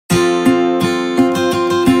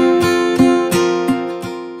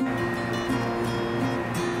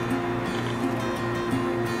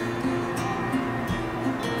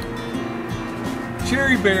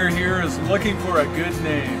Bear here is looking for a good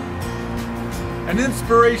name. An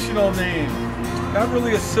inspirational name. Not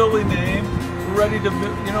really a silly name. We're ready to,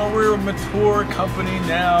 we're a mature company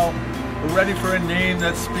now. We're ready for a name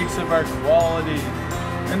that speaks of our quality.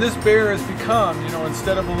 And this bear has become,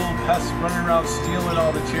 instead of a little pest running around stealing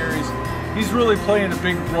all the cherries, he's really playing a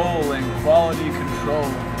big role in quality control.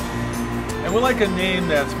 And we like a name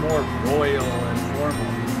that's more royal and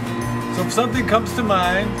formal. So if something comes to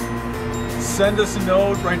mind, send us a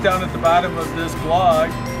note right down at the bottom of this blog.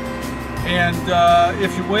 And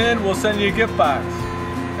if you win, we'll send you a gift box.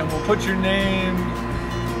 And we'll put your name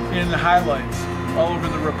in the highlights all over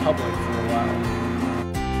the Republic for a while.